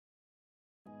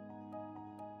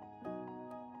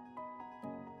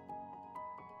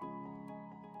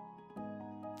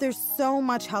There's so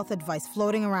much health advice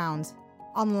floating around,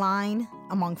 online,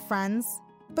 among friends.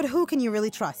 But who can you really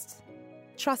trust?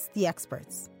 Trust the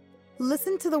experts.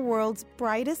 Listen to the world's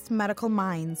brightest medical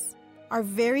minds, our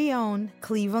very own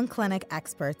Cleveland Clinic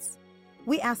experts.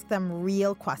 We ask them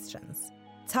real questions,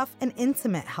 tough and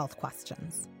intimate health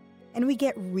questions, and we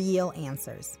get real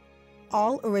answers,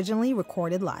 all originally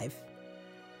recorded live.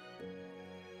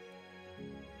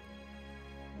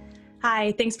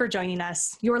 Hi, thanks for joining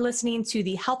us. You're listening to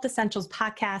the Health Essentials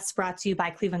podcast brought to you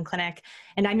by Cleveland Clinic,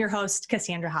 and I'm your host,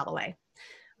 Cassandra Holloway.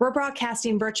 We're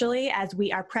broadcasting virtually as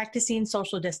we are practicing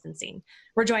social distancing.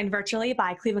 We're joined virtually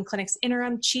by Cleveland Clinic's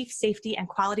Interim Chief Safety and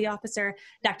Quality Officer,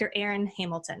 Dr. Erin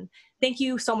Hamilton. Thank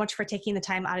you so much for taking the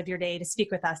time out of your day to speak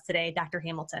with us today, Dr.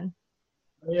 Hamilton.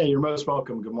 Yeah, you're most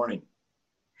welcome. Good morning.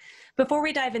 Before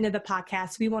we dive into the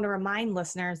podcast, we want to remind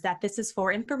listeners that this is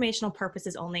for informational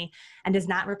purposes only and does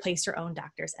not replace your own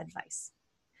doctor's advice.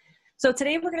 So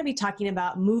today we're going to be talking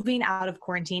about moving out of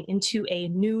quarantine into a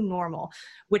new normal,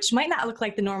 which might not look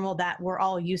like the normal that we're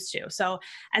all used to. So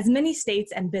as many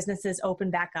states and businesses open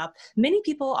back up, many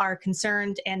people are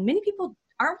concerned and many people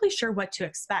aren't really sure what to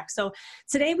expect. So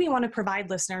today we want to provide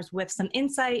listeners with some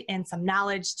insight and some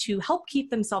knowledge to help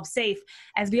keep themselves safe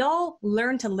as we all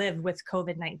learn to live with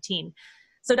COVID-19.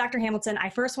 So Dr. Hamilton, I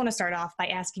first want to start off by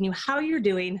asking you how you're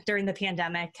doing during the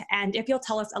pandemic, and if you'll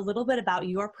tell us a little bit about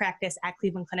your practice at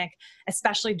Cleveland Clinic,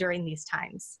 especially during these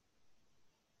times.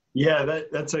 Yeah,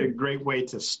 that's a great way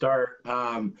to start.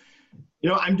 I'm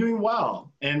doing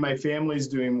well, and my family's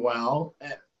doing well.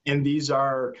 And these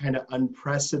are kind of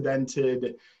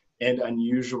unprecedented and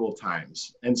unusual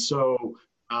times. And so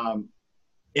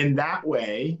in that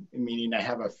way, meaning I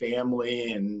have a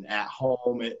family and at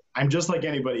home, I'm just like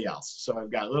anybody else. So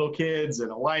I've got little kids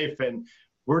and a wife, and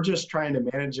we're just trying to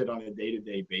manage it on a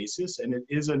day-to-day basis. And it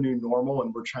is a new normal,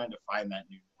 and we're trying to find that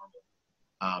new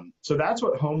normal. So that's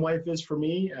what home life is for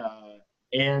me.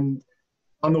 And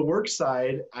on the work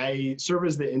side, I serve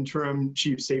as the Interim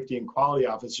Chief Safety and Quality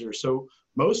Officer. So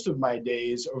most of my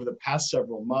days over the past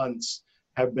several months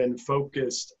have been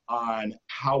focused on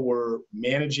how we're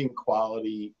managing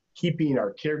quality, keeping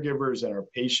our caregivers and our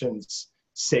patients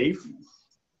safe,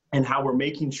 and how we're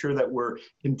making sure that we're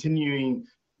continuing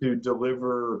to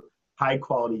deliver high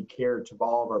quality care to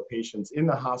all of our patients in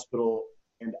the hospital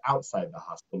and outside the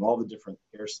hospital, all the different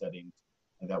care settings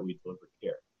that we deliver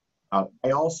care. I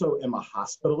also am a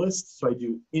hospitalist, so I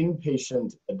do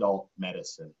inpatient adult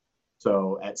medicine.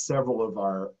 So at several of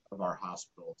our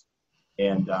hospitals.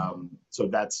 And so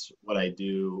that's what I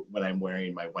do when I'm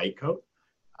wearing my white coat.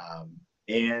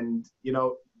 There's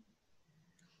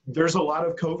a lot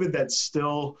of COVID that's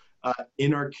still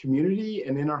in our community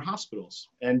and in our hospitals.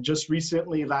 And just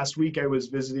recently, last week, I was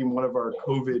visiting one of our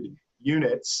COVID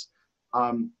units.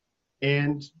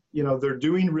 They're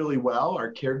doing really well.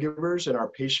 Our caregivers and our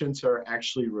patients are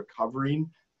actually recovering.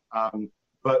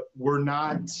 But we're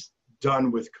not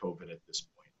done with COVID at this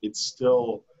point. It's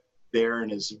still there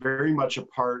and is very much a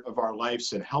part of our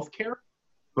lives in healthcare,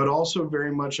 but also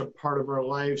very much a part of our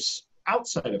lives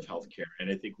outside of healthcare.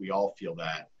 And I think we all feel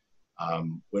that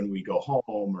when we go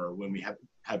home or when we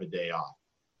have a day off.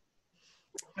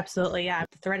 Absolutely, yeah.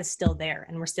 The threat is still there,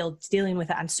 and we're still dealing with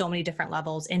it on so many different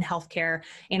levels in healthcare,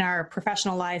 in our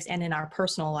professional lives, and in our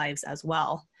personal lives as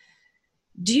well.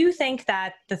 Do you think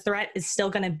that the threat is still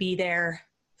going to be there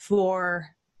for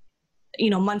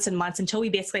months and months until we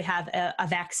basically have a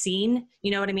vaccine?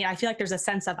 You know what I mean? I feel like there's a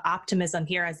sense of optimism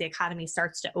here as the economy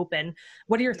starts to open.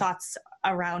 What are your thoughts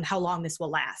around how long this will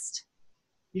last?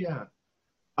 Yeah.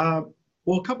 Well,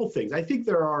 a couple things. I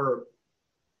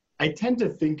tend to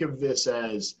think of this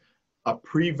as a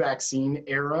pre-vaccine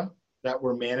era that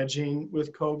we're managing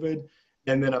with COVID,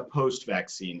 and then a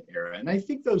post-vaccine era. And I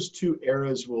think those two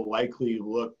eras will likely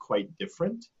look quite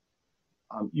different.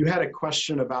 You had a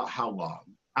question about how long.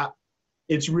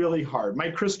 It's really hard. My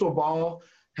crystal ball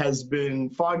has been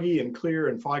foggy and clear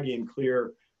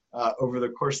over the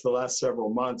course of the last several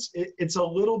months. It's a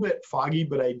little bit foggy,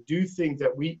 but I do think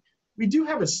that we do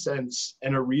have a sense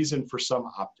and a reason for some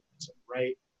optimism,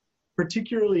 right?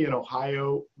 Particularly in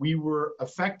Ohio, we were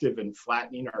effective in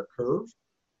flattening our curve.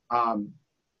 And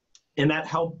that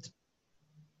helped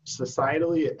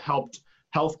societally. It helped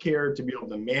healthcare to be able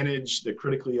to manage the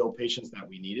critically ill patients that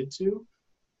we needed to.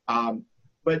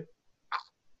 But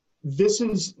this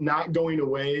is not going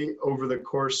away over the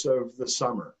course of the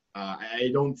summer. I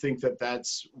don't think that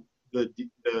that's the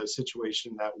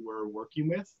situation that we're working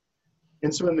with.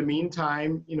 And so in the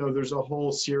meantime, there's a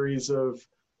whole series of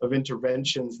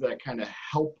interventions that kind of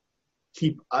help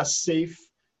keep us safe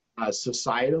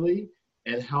societally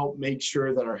and help make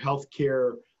sure that our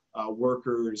healthcare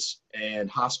workers and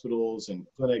hospitals and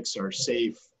clinics are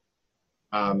safe.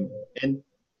 And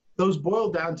those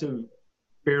boil down to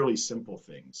fairly simple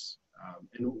things.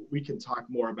 And we can talk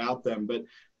more about them, but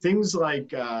things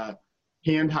like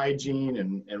hand hygiene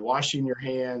and washing your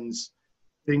hands,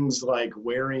 things like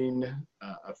wearing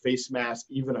a face mask,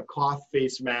 even a cloth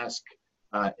face mask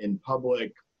in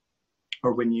public,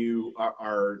 or when you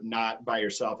are not by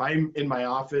yourself. I'm in my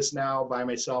office now by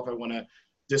myself. I want to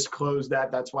disclose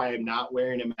that. That's why I'm not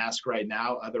wearing a mask right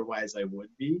now. Otherwise, I would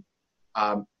be.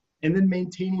 And then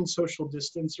maintaining social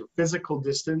distance or physical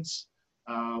distance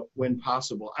when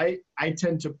possible. I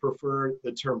tend to prefer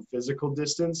the term physical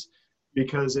distance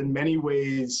because in many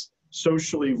ways,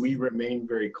 socially, we remain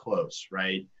very close,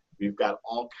 right? We've got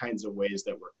all kinds of ways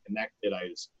that we're connected. I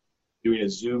was doing a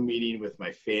Zoom meeting with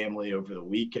my family over the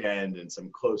weekend and some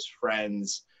close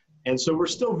friends. And so we're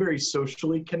still very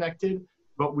socially connected,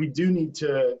 but we do need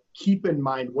to keep in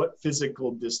mind what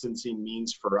physical distancing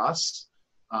means for us.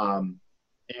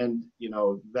 And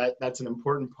that's an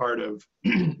important part of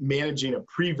managing a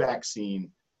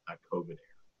pre-vaccine COVID era.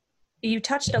 You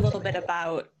touched a little bit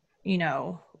about,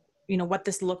 what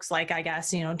this looks like, I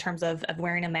guess, in terms of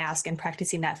wearing a mask and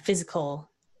practicing that physical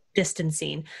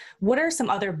distancing. What are some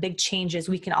other big changes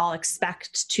we can all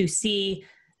expect to see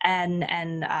and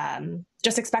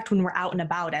just expect when we're out and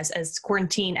about as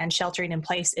quarantine and sheltering in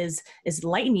place is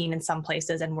lightening in some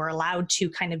places and we're allowed to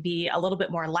kind of be a little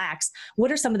bit more lax?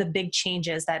 What are some of the big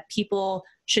changes that people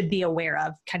should be aware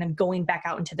of kind of going back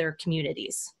out into their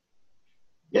communities?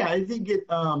 Yeah, I think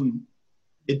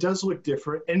it does look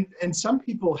different. And some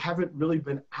people haven't really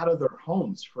been out of their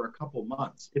homes for a couple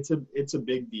months. It's a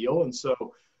big deal. And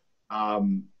so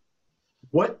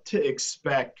what to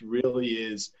expect really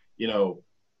is,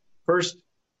 first,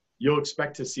 you'll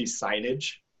expect to see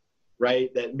signage,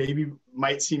 right? That maybe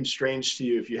might seem strange to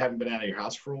you if you haven't been out of your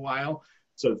house for a while.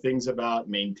 So things about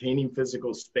maintaining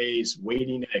physical space,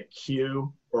 waiting in a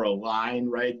queue or a line,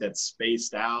 right? That's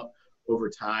spaced out over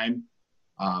time.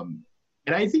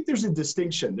 And I think there's a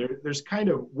distinction. There's kind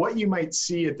of what you might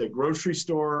see at the grocery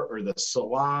store or the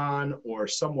salon or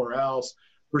somewhere else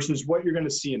versus what you're going to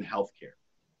see in healthcare.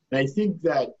 And I think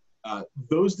that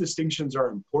those distinctions are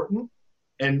important,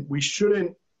 and we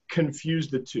shouldn't confuse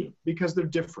the two because they're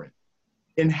different.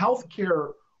 In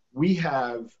healthcare, we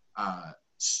have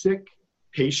sick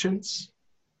patients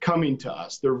coming to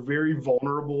us. They're very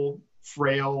vulnerable,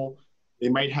 frail. They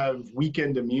might have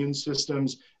weakened immune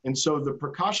systems. And so the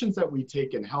precautions that we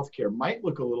take in healthcare might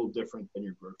look a little different than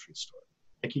your grocery store.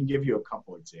 I can give you a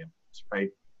couple examples,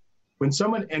 right? When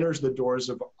someone enters the doors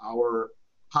of our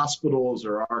hospitals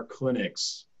or our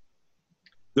clinics,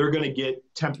 they're going to get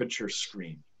temperature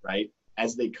screened, right,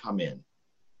 as they come in.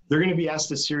 They're going to be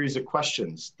asked a series of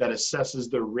questions that assesses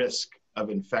the risk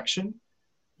of infection.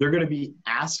 They're going to be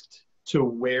asked to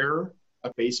wear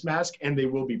a face mask, and they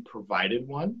will be provided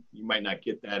one. You might not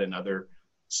get that in other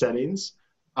settings.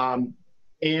 And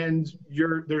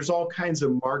there's all kinds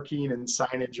of marking and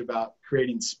signage about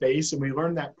creating space, and we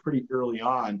learned that pretty early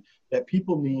on, that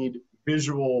people need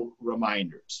visual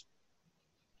reminders.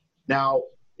 Now,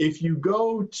 if you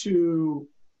go to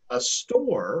a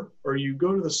store or you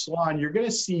go to the salon, you're going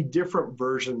to see different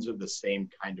versions of the same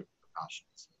kind of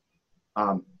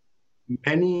precautions.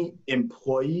 Many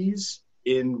employees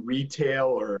in retail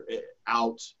or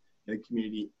out in the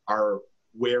community are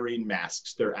wearing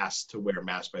masks. They're asked to wear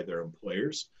masks by their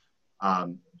employers.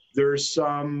 There's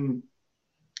some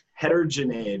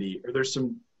heterogeneity, or there's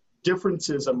some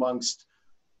differences amongst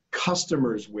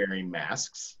customers wearing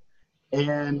masks.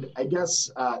 And I guess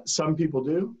some people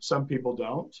do, some people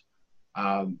don't.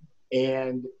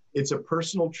 And it's a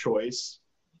personal choice,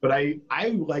 but I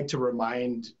like to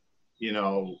remind,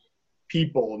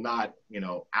 people, not,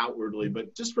 outwardly,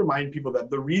 but just remind people that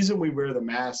the reason we wear the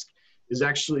mask is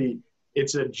actually,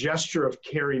 it's a gesture of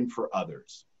caring for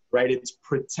others, right? It's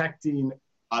protecting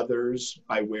others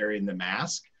by wearing the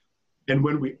mask. And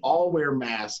when we all wear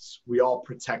masks, we all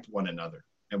protect one another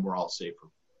and we're all safer.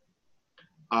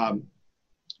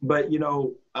 But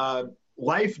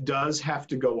life does have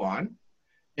to go on,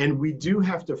 and we do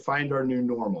have to find our new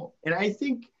normal. And I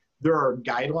think there are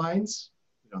guidelines,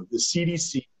 the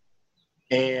CDC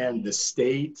and the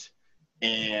state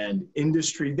and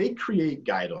industry, they create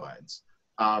guidelines.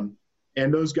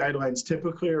 And those guidelines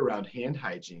typically are around hand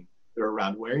hygiene. They're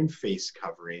around wearing face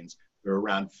coverings. They're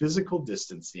around physical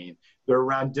distancing. They're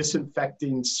around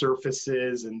disinfecting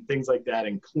surfaces and things like that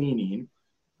and cleaning.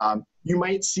 You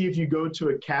might see, if you go to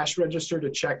a cash register to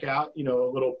check out, a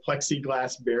little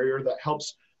plexiglass barrier that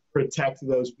helps protect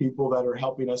those people that are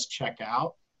helping us check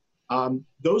out.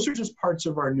 Those are just parts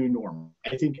of our new normal.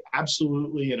 I think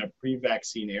absolutely in a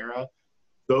pre-vaccine era,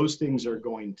 those things are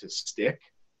going to stick.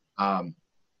 And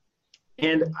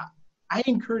I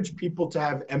encourage people to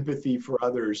have empathy for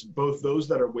others, both those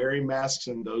that are wearing masks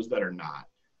and those that are not.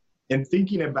 And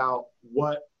thinking about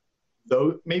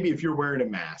maybe if you're wearing a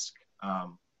mask,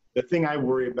 the thing I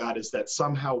worry about is that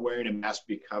somehow wearing a mask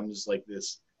becomes like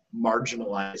this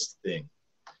marginalized thing.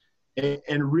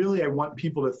 And really, I want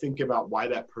people to think about why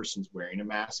that person's wearing a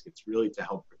mask. It's really to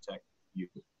help protect you.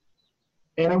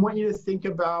 And I want you to think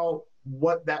about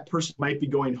what that person might be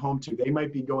going home to. They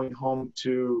might be going home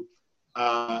to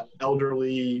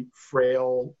elderly,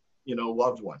 frail,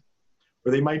 loved one.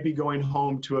 Or they might be going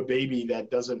home to a baby that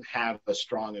doesn't have a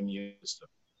strong immune system.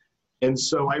 And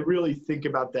so I really think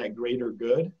about that greater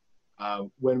good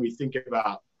when we think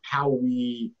about how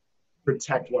we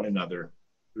protect one another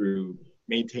through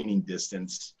maintaining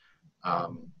distance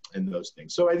and those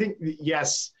things. So I think,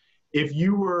 yes, if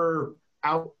you were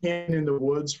out in the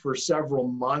woods for several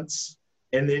months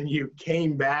and then you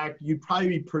came back, you'd probably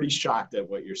be pretty shocked at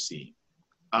what you're seeing.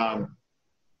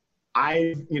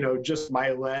 Just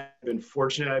my leg, I've been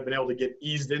fortunate I've been able to get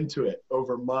eased into it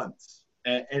over months.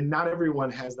 And not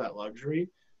everyone has that luxury.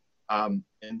 And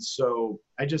so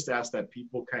I just ask that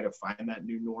people kind of find that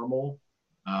new normal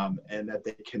and that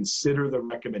they consider the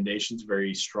recommendations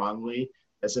very strongly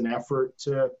as an effort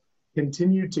to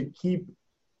continue to keep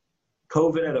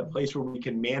COVID at a place where we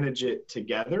can manage it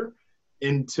together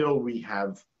until we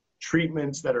have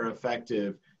treatments that are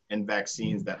effective and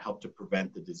vaccines that help to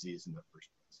prevent the disease in the first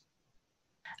place.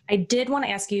 I did want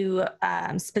to ask you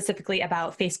specifically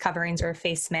about face coverings or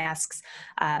face masks.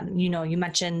 You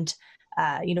mentioned,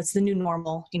 it's the new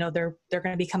normal. They're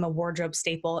going to become a wardrobe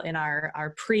staple in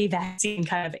our pre-vaccine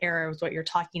kind of era is what you're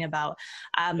talking about.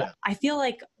 I feel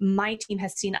like my team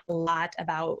has seen a lot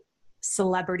about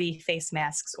celebrity face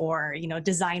masks or,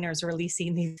 designers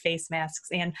releasing these face masks.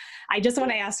 And I just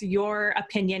want to ask your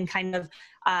opinion kind of,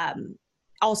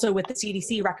 also with the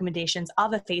CDC recommendations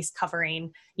of a face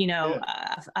covering,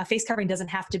 a face covering doesn't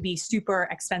have to be super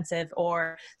expensive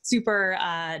or super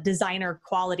designer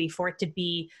quality for it to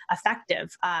be effective.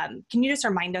 Can you just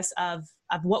remind us of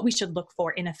what we should look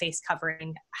for in a face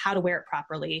covering, how to wear it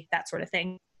properly, that sort of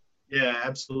thing? Yeah,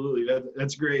 absolutely.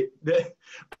 That's great.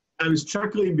 I was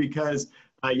chuckling because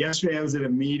yesterday I was at a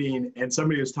meeting and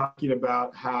somebody was talking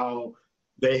about how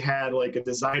they had like a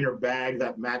designer bag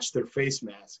that matched their face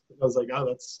mask. I was like, oh,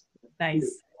 that's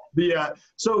nice.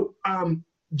 So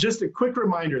just a quick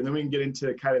reminder, and then we can get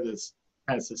into kind of this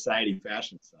kind of society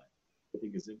fashion side, I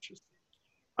think is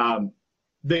interesting.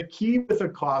 The key with a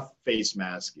cloth face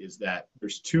mask is that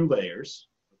there's 2 layers,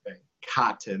 okay?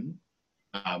 Cotton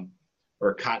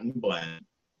or cotton blend,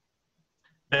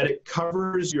 that it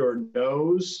covers your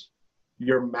nose,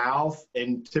 your mouth,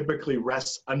 and typically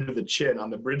rests under the chin,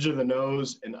 on the bridge of the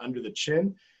nose and under the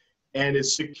chin, and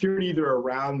is secured either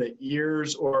around the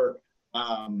ears or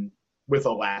with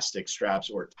elastic straps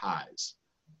or ties.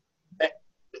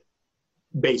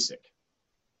 Basic.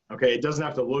 Okay, it doesn't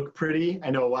have to look pretty.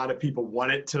 I know a lot of people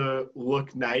want it to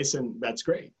look nice, and that's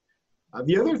great.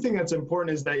 The other thing that's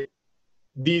important is that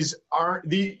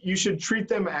you should treat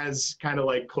them as kind of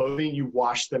like clothing. You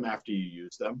wash them after you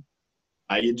use them.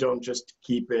 You don't just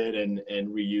keep it and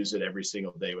reuse it every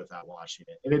single day without washing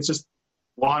it. And it's just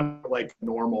one like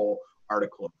normal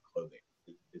article of clothing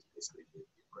is basically the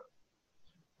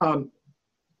approach.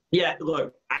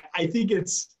 Look, I think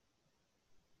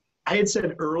I had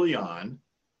said early on,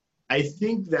 I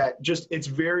think that it's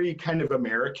very kind of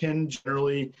American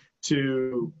generally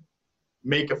to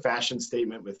make a fashion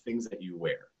statement with things that you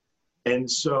wear. And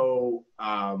so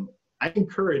I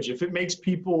encourage, if it makes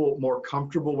people more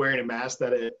comfortable wearing a mask,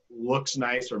 that it looks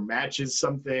nice or matches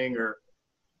something or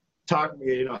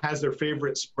has their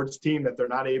favorite sports team that they're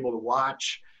not able to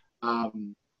watch,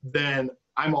 then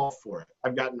I'm all for it.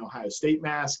 I've got an Ohio State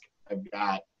mask. I've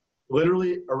got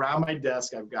literally around my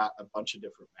desk, I've got a bunch of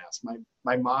different masks.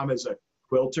 My mom is a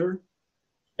quilter,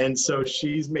 and so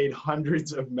she's made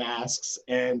hundreds of masks,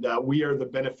 and we are the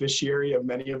beneficiary of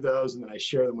many of those, and then I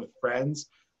share them with friends.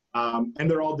 And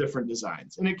they're all different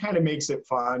designs, and it kind of makes it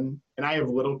fun. And I have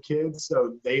little kids,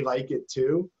 so they like it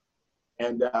too.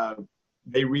 And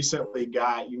they recently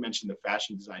you mentioned the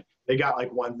fashion design, they got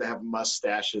like ones that have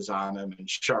mustaches on them and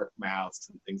shark mouths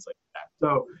and things like that.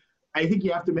 So I think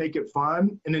you have to make it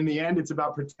fun. And in the end, it's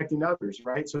about protecting others,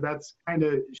 right? So that's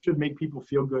should make people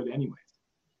feel good anyways.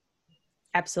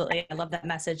 Absolutely. I love that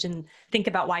message. And think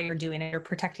about why you're doing it. You're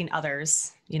protecting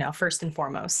others, first and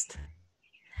foremost.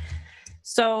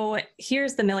 So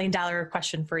here's the $1 million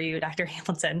question for you, Dr.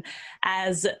 Hamilton.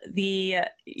 As the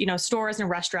stores and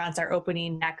restaurants are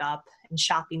opening back up and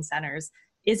shopping centers,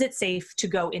 is it safe to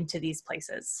go into these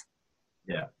places?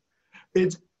 Yeah,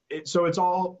 so it's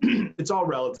all it's all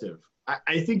relative.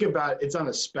 I think about it's on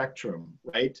a spectrum,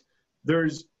 right?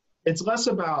 It's less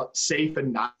about safe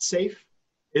and not safe.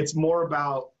 It's more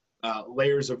about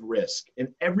layers of risk, and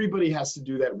everybody has to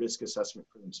do that risk assessment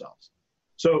for themselves.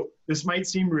 So this might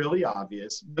seem really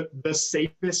obvious, but the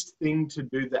safest thing to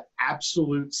do, the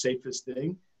absolute safest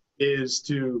thing, is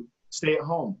to stay at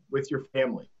home with your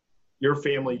family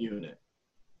unit.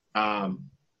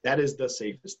 That is the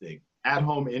safest thing. At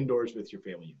home, indoors with your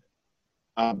family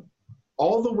unit.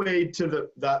 All the way to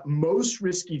the most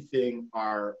risky thing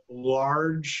are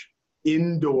large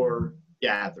indoor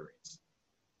gatherings.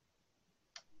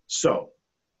 So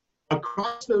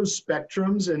across those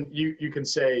spectrums, and you can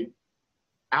say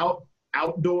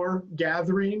outdoor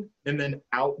gathering and then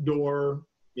outdoor,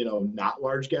 not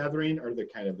large gathering are the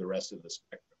kind of the rest of the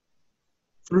spectrum.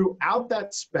 Throughout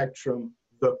that spectrum,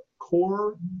 the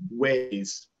core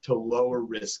ways to lower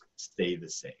risk stay the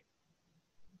same.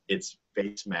 It's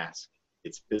face mask,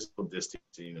 it's physical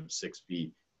distancing of 6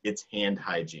 feet, it's hand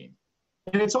hygiene.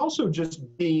 And it's also just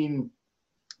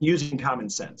using common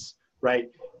sense, right?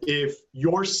 If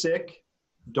you're sick,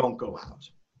 don't go out.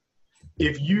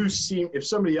 If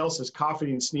somebody else is coughing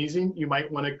and sneezing, you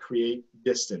might want to create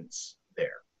distance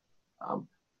there.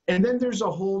 And then there's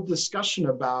a whole discussion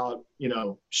about,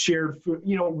 shared food.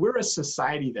 We're a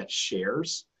society that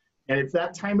shares. And it's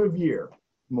that time of year,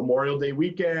 Memorial Day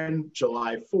weekend,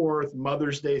 July 4th,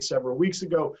 Mother's Day several weeks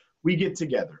ago, we get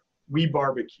together, we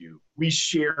barbecue, we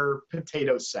share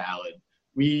potato salad.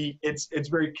 It's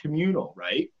very communal,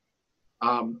 right?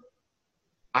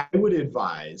 I would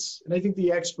advise, and I think the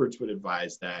experts would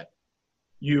advise, that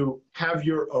you have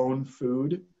your own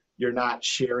food. You're not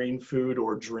sharing food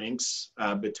or drinks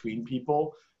between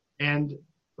people. And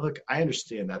look, I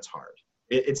understand that's hard.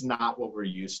 It's not what we're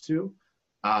used to,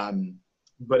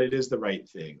 but it is the right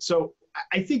thing. So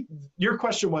I think your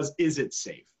question was, is it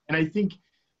safe? And I think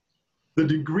the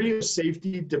degree of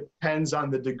safety depends on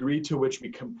the degree to which we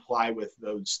comply with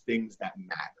those things that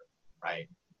matter, right?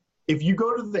 If you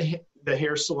go to the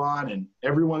hair salon and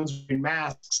everyone's wearing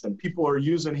masks and people are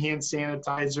using hand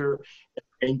sanitizer and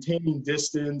maintaining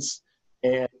distance,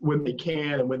 and when they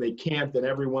can and when they can't, then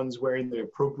everyone's wearing the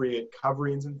appropriate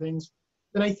coverings and things,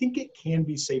 then I think it can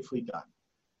be safely done,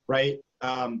 right?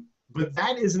 But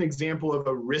that is an example of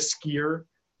a riskier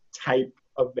type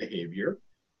of behavior.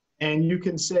 And you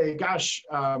can say, gosh,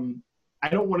 I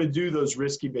don't want to do those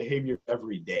risky behaviors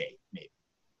every day, maybe.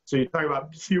 So you talk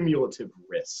about cumulative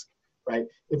risk, right?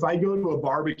 If I go to a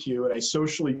barbecue and I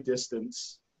socially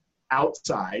distance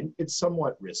outside, it's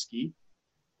somewhat risky.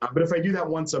 But if I do that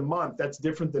once a month, that's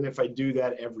different than if I do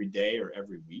that every day or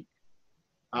every week.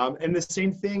 And the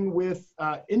same thing with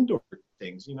indoor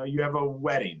things. You have a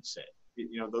wedding, say,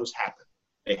 those happen.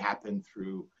 They happen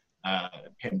through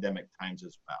pandemic times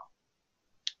as well.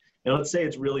 And let's say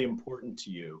it's really important to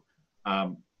you,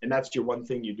 and that's your one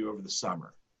thing you do over the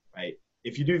summer, right?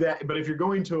 If you do that, but if you're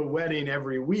going to a wedding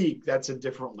every week, that's a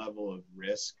different level of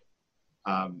risk.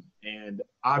 And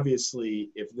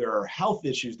obviously, if there are health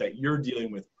issues that you're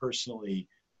dealing with personally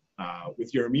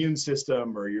with your immune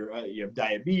system, or you have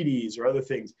diabetes or other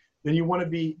things, then you want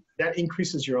to that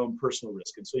increases your own personal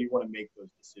risk. And so you want to make those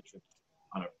decisions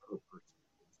on a per person.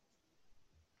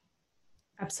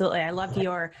 Absolutely. I love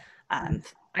your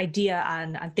idea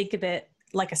on think of it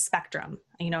like a spectrum,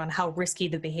 and how risky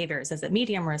the behavior is. Is it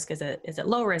medium risk? Is it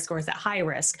low risk, or is it high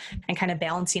risk? And kind of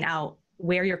balancing out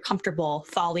where you're comfortable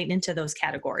falling into those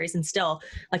categories. And still,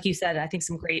 like you said, I think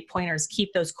some great pointers,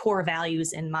 keep those core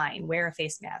values in mind. Wear a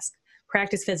face mask,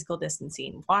 practice physical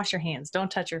distancing, wash your hands, don't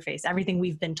touch your face. Everything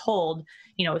we've been told,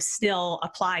 still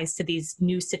applies to these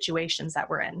new situations that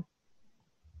we're in.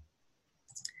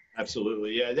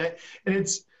 Absolutely. Yeah. And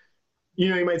it's,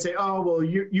 you might say, oh, well,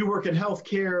 you work in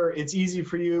healthcare, it's easy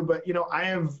for you. But, I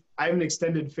have an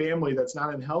extended family that's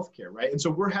not in healthcare, right? And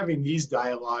so we're having these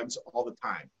dialogues all the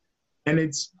time. And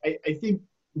I think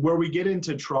where we get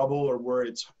into trouble, or where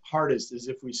it's hardest, is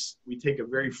if we take a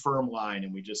very firm line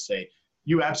and we just say,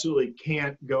 you absolutely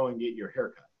can't go and get your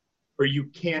haircut, or you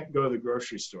can't go to the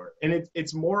grocery store. And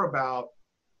it's more about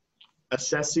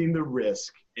assessing the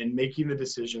risk and making the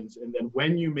decisions. And then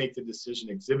when you make the decision,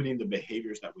 exhibiting the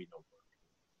behaviors that we know work.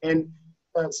 And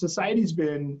society's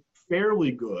been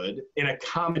fairly good in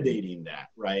accommodating that,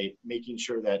 right? Making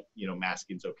sure that,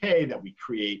 masking's okay, that we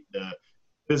create the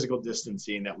physical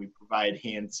distancing, that we provide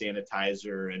hand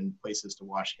sanitizer and places to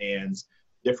wash hands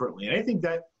differently. And I think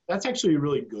that that's actually a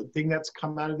really good thing that's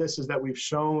come out of this, is that we've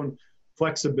shown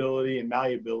flexibility and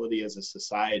malleability as a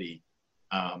society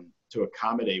to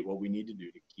accommodate what we need to do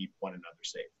to keep one another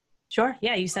safe. Sure.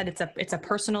 Yeah. You said it's a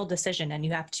personal decision, and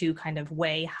you have to kind of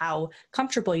weigh how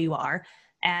comfortable you are.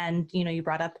 And, you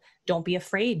brought up, don't be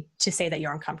afraid to say that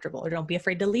you're uncomfortable, or don't be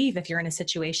afraid to leave if you're in a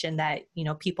situation that,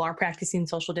 people are practicing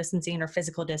social distancing or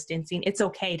physical distancing. It's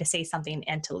okay to say something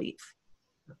and to leave.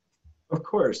 Of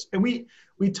course. And we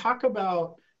talk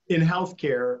about, in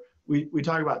healthcare, we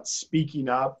talk about speaking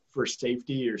up for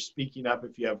safety, or speaking up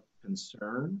if you have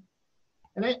concern.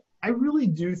 And I really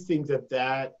do think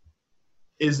that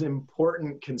is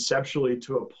important conceptually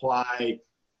to apply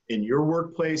in your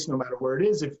workplace, no matter where it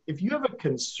is. If you have a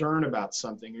concern about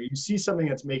something, or you see something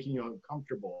that's making you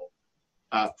uncomfortable,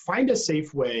 find a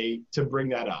safe way to bring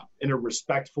that up, in a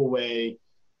respectful way,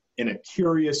 in a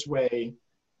curious way.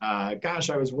 Gosh,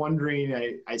 I was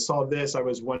wondering, I saw this, I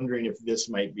was wondering if this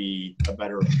might be a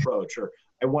better approach, or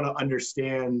I want to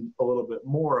understand a little bit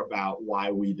more about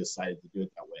why we decided to do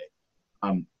it that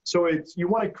way. So you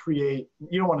want to create,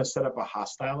 you don't want to set up a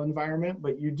hostile environment,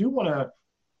 but you do want to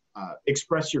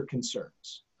express your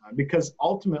concerns, because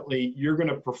ultimately you're going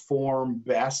to perform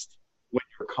best when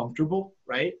you're comfortable,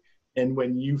 right? And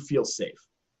when you feel safe.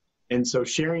 And so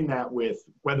sharing that with,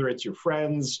 whether it's your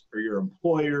friends or your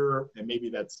employer, and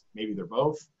maybe they're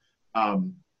both,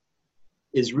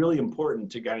 is really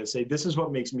important to kind of say, this is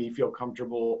what makes me feel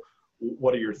comfortable.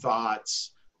 What are your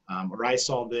thoughts? Or I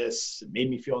saw this, it made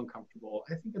me feel uncomfortable.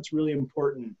 I think that's really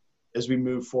important as we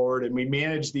move forward and we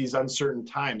manage these uncertain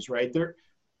times, right?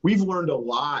 We've learned a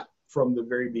lot from the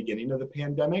very beginning of the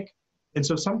pandemic. And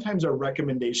so sometimes our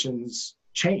recommendations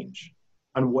change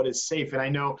on what is safe. And I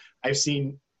know I've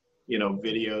seen,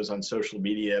 videos on social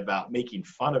media about making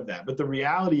fun of that. But the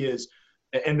reality is,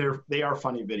 and they are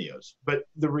funny videos, but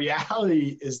the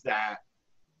reality is that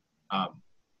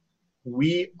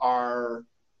we are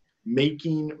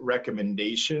making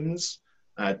recommendations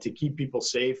to keep people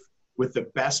safe with the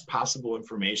best possible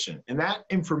information. And that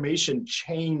information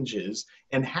changes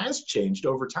and has changed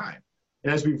over time.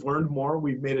 And as we've learned more,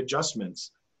 we've made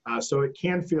adjustments. So it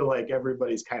can feel like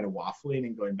everybody's kind of waffling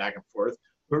and going back and forth.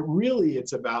 But really,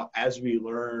 it's about, as we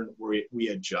learn, we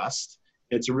adjust.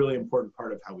 It's a really important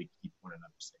part of how we keep one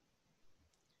another safe.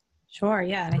 Sure.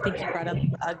 Yeah. And I think you brought up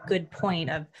a good point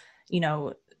of,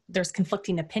 there's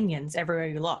conflicting opinions everywhere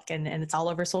you look, and it's all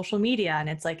over social media. And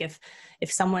it's like, if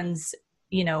someone's,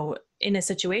 in a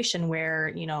situation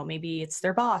where, maybe it's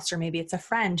their boss, or maybe it's a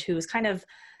friend who's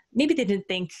maybe they didn't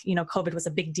think, COVID was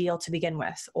a big deal to begin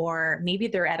with, or maybe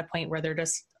they're at a point where they're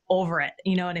just over it,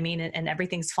 you know what I mean? And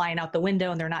everything's flying out the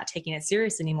window and they're not taking it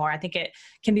serious anymore. I think it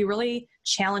can be really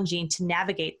challenging to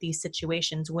navigate these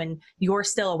situations when you're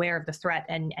still aware of the threat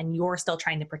and you're still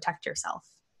trying to protect yourself.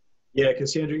 Yeah,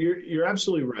 Cassandra, you're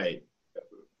absolutely right.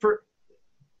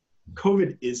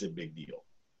 COVID is a big deal.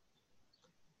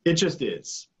 It just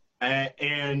is.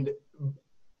 And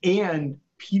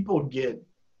people get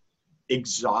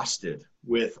exhausted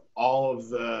with all of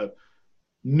the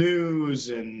news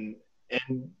and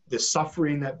the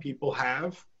suffering that people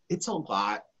have. It's a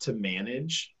lot to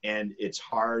manage, and it's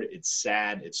hard, it's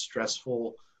sad, it's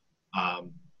stressful.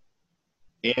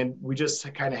 And we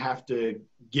just kind of have to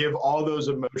give all those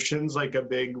emotions like a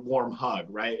big warm hug,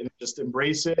 right? And just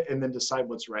embrace it and then decide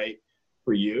what's right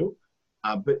for you.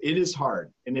 But it is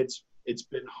hard, and it's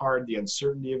been hard. The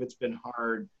uncertainty of it's been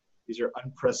hard. These are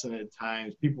unprecedented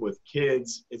times. People with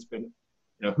kids, it's been,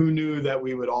 who knew that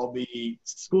we would all be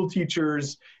school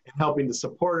teachers and helping to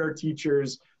support our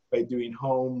teachers by doing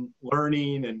home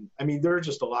learning. And I mean, there are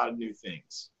just a lot of new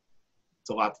things.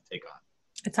 It's a lot to take on.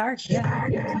 It's hard. Yeah,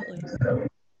 absolutely.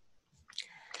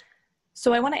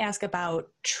 So I want to ask about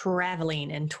traveling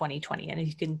in 2020, and if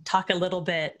you can talk a little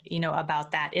bit,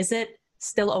 about that. Is it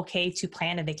still okay to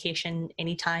plan a vacation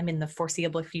anytime in the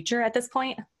foreseeable future at this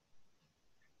point?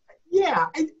 Yeah,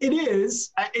 it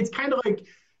is. It's kind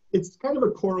of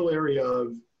a corollary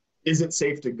of, is it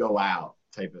safe to go out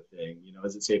type of thing?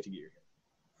 Is it safe to get your hair,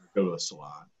 or go to a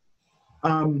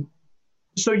salon?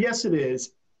 So yes, it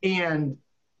is. And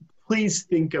please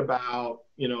think about,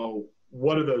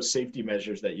 what are those safety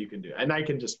measures that you can do? And I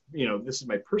can just, this is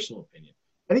my personal opinion.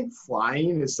 I think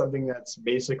flying is something that's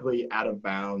basically out of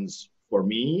bounds for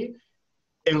me,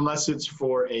 unless it's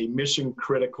for a mission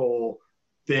critical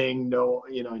thing.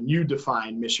 And you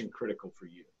define mission critical for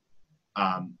you.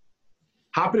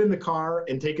 Hopping in the car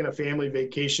and taking a family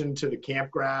vacation to the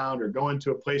campground, or going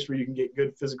to a place where you can get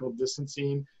good physical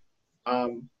distancing, I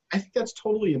think that's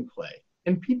totally in play.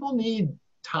 And people need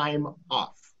time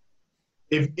off.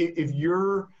 If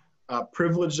you're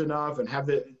privileged enough and have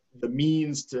the the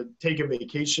means to take a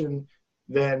vacation,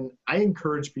 then I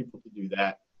encourage people to do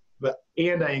that.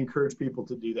 And I encourage people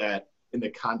to do that in the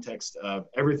context of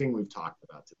everything we've talked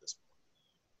about to this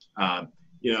point.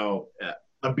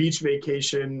 A beach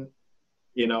vacation,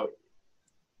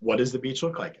 what does the beach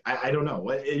look like? I don't know.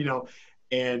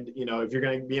 And if you're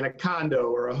going to be in a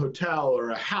condo or a hotel or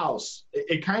a house,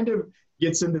 it kind of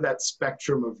gets into that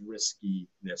spectrum of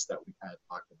riskiness that we kind of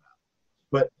talked about.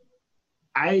 But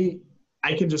I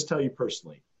can just tell you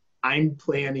personally, I'm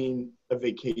planning a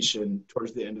vacation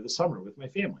towards the end of the summer with my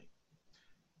family.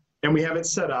 And we have it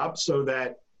set up so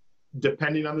that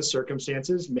depending on the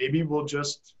circumstances, maybe we'll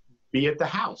just be at the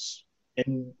house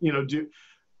and,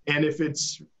 and if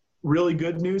it's really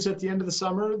good news at the end of the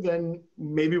summer, then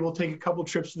maybe we'll take a couple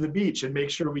trips to the beach and make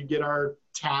sure we get our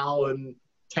towel and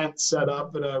tent set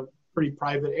up in a pretty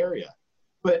private area.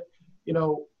 But,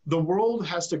 the world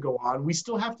has to go on. We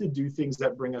still have to do things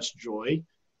that bring us joy,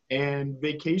 and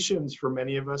vacations for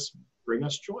many of us bring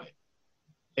us joy.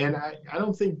 And I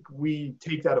don't think we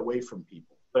take that away from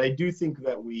people, but I do think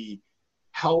that we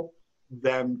help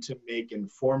them to make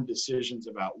informed decisions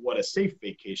about what a safe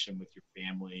vacation with your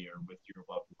family or with your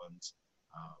loved ones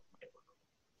might look like.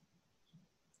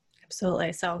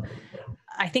 Absolutely. So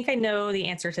I think I know the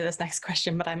answer to this next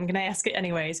question, but I'm going to ask it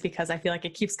anyways, because I feel like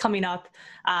it keeps coming up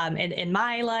in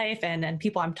my life and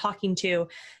people I'm talking to.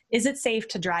 Is it safe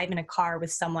to drive in a car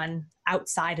with someone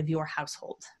outside of your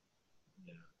household?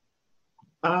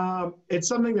 It's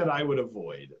something that I would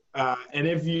avoid. And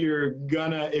if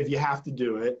you have to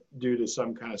do it due to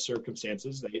some kind of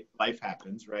circumstances, life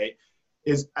happens, right?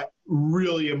 Is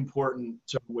really important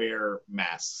to wear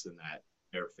masks in that,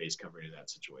 or face covering in that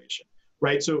situation,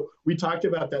 right? So we talked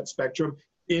about that spectrum.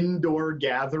 Indoor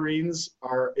gatherings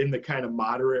are in the kind of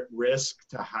moderate risk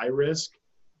to high risk.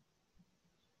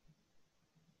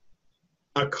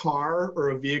 A car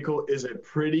or a vehicle is a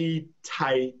pretty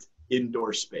tight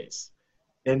indoor space.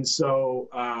 And so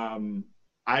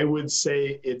I would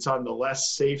say it's on the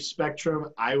less safe spectrum.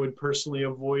 I would personally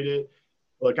avoid it.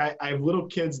 Look, I have little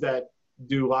kids that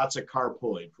do lots of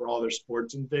carpooling for all their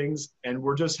sports and things, and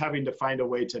we're just having to find a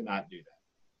way to not do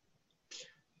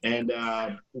that. And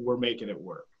we're making it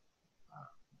work.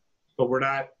 But we're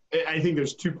not, I think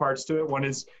there's two parts to it. One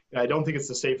is, I don't think it's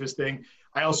the safest thing.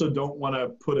 I also don't want to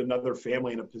put another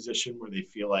family in a position where they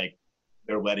feel like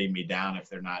they're letting me down if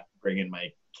they're not bringing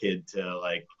my kid to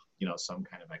some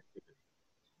kind of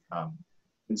activity.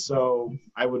 And so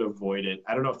I would avoid it.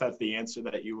 I don't know if that's the answer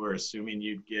that you were assuming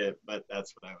you'd get, but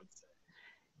that's what I would say.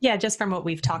 Yeah, just from what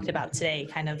we've talked about today,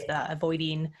 kind of the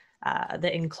avoiding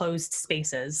the enclosed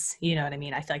spaces, you know what I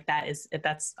mean? I feel like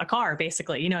that's a car,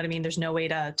 basically, you know what I mean? There's no way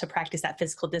to practice that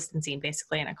physical distancing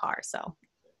basically in a car. So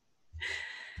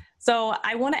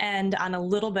I want to end on a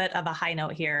little bit of a high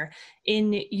note here.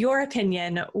 In your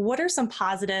opinion, what are some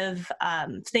positive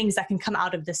things that can come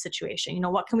out of this situation?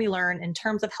 What can we learn in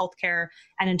terms of healthcare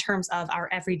and in terms of our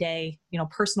everyday,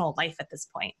 personal life at this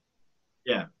point?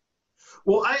 Yeah.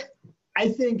 Well, I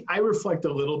think I reflect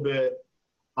a little bit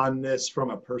on this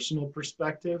from a personal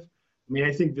perspective. I mean,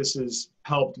 I think this has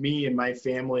helped me and my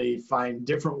family find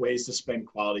different ways to spend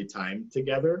quality time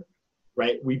together.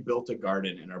 Right? We built a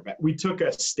garden in our back. We took a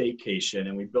staycation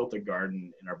and we built a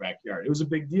garden in our backyard. It was a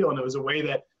big deal. And it was a way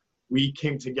that we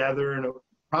came together in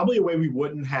probably a way we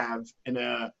wouldn't have in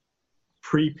a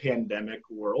pre-pandemic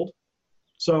world.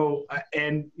 So,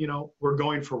 we're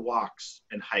going for walks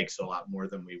and hikes a lot more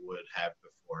than we would have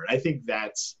before. And I think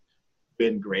that's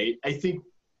been great. I think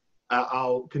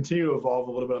I'll continue to evolve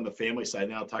a little bit on the family side,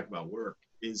 and I'll talk about work,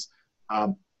 is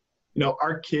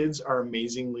our kids are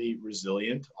amazingly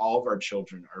resilient. All of our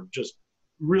children are just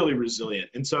really resilient.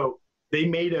 And so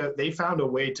they found a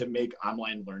way to make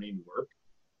online learning work.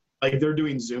 Like they're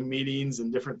doing Zoom meetings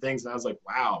and different things. And I was like,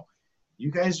 wow,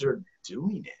 you guys are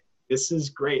doing it. This is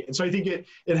great. And so I think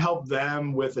it helped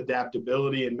them with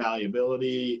adaptability and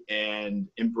malleability and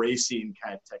embracing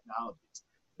kind of technologies.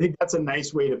 I think that's a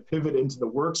nice way to pivot into the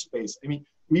workspace. I mean,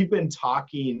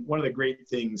 one of the great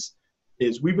things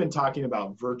is we've been talking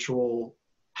about virtual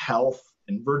health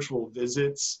and virtual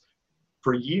visits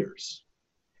for years.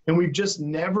 And we've just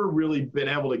never really been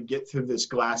able to get through this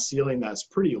glass ceiling that's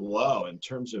pretty low in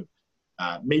terms of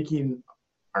making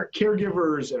our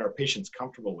caregivers and our patients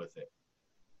comfortable with it.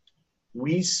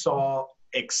 We saw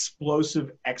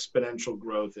explosive exponential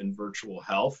growth in virtual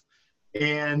health,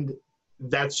 and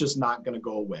that's just not going to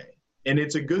go away. And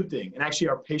it's a good thing. And actually,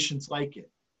 our patients like it.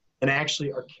 And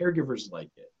actually, our caregivers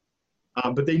like it.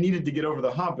 But they needed to get over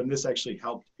the hump, and this actually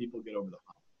helped people get over the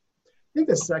hump. I think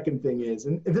the second thing is,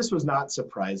 and this was not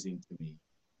surprising to me,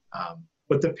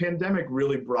 But the pandemic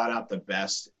really brought out the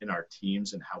best in our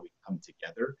teams and how we come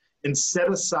together and set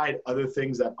aside other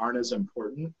things that aren't as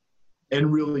important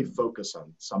and really focus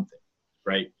on something,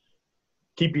 right?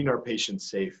 Keeping our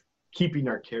patients safe, keeping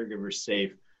our caregivers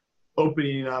safe,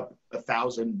 opening up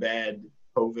 1,000-bed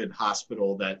COVID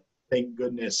hospital that, thank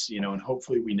goodness, and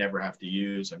hopefully we never have to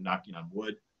use. I'm knocking on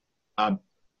wood.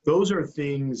 Those are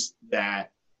things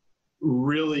that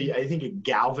really, I think it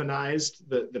galvanized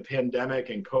the pandemic,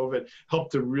 and COVID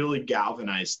helped to really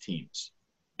galvanize teams.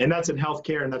 And that's in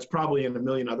healthcare, and that's probably in a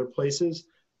million other places.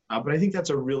 But I think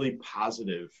that's a really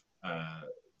positive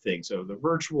thing. So the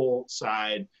virtual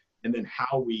side, and then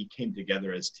how we came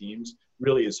together as teams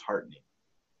really is heartening,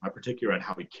 particularly on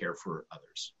how we care for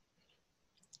others.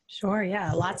 Sure.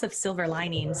 Yeah. Lots of silver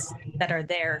linings that are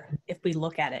there if we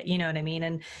look at it, you know what I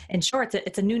mean? And sure,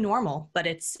 it's a new normal, but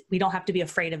we don't have to be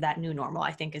afraid of that new normal,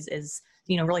 I think is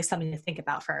really something to think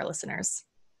about for our listeners.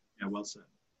 Yeah, well said.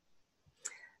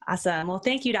 Awesome. Well,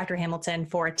 thank you, Dr. Hamilton,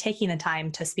 for taking the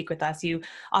time to speak with us. You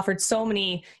offered so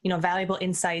many, valuable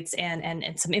insights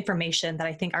and some information that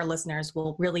I think our listeners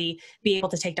will really be able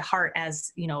to take to heart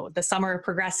as, the summer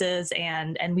progresses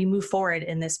and we move forward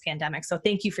in this pandemic. So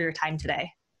thank you for your time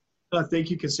today.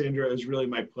 Thank you, Cassandra. It was really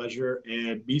my pleasure.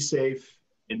 And be safe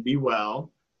and be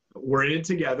well. We're in it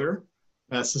together,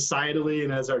 societally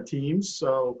and as our teams.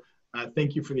 So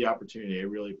thank you for the opportunity. I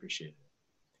really appreciate it.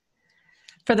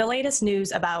 For the latest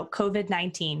news about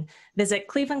COVID-19, visit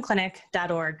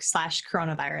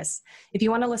clevelandclinic.org/coronavirus. If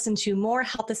you want to listen to more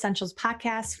Health Essentials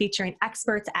podcasts featuring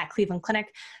experts at Cleveland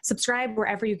Clinic, subscribe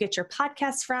wherever you get your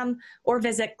podcasts from, or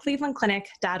visit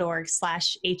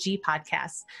clevelandclinic.org/HE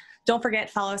podcasts. Don't forget,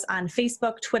 follow us on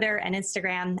Facebook, Twitter, and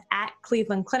Instagram at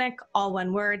Cleveland Clinic, all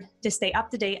one word, to stay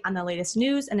up to date on the latest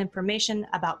news and information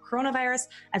about coronavirus,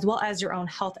 as well as your own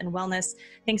health and wellness.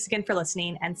 Thanks again for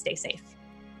listening, and stay safe.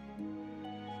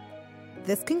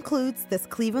 This concludes this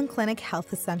Cleveland Clinic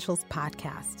Health Essentials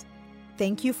podcast.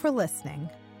 Thank you for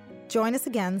listening. Join us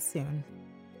again soon.